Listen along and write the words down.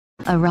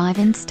arrive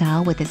in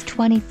style with this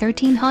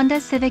 2013 Honda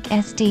Civic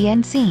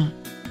Sdn.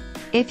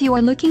 If you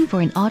are looking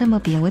for an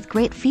automobile with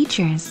great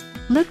features,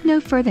 look no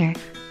further.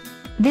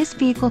 This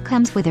vehicle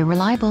comes with a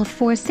reliable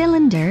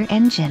 4-cylinder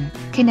engine,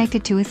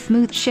 connected to a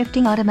smooth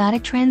shifting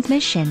automatic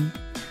transmission.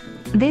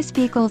 This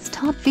vehicle's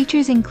top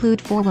features include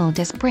 4-wheel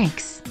disc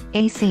brakes,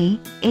 AC,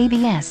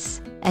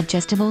 ABS,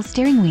 adjustable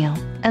steering wheel,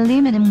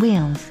 aluminum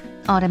wheels,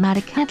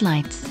 automatic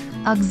headlights,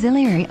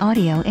 auxiliary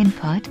audio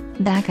input,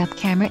 backup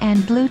camera and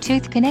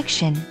Bluetooth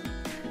connection.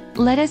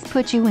 Let us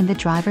put you in the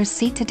driver's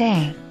seat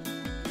today.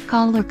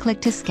 Call or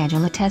click to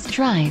schedule a test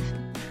drive.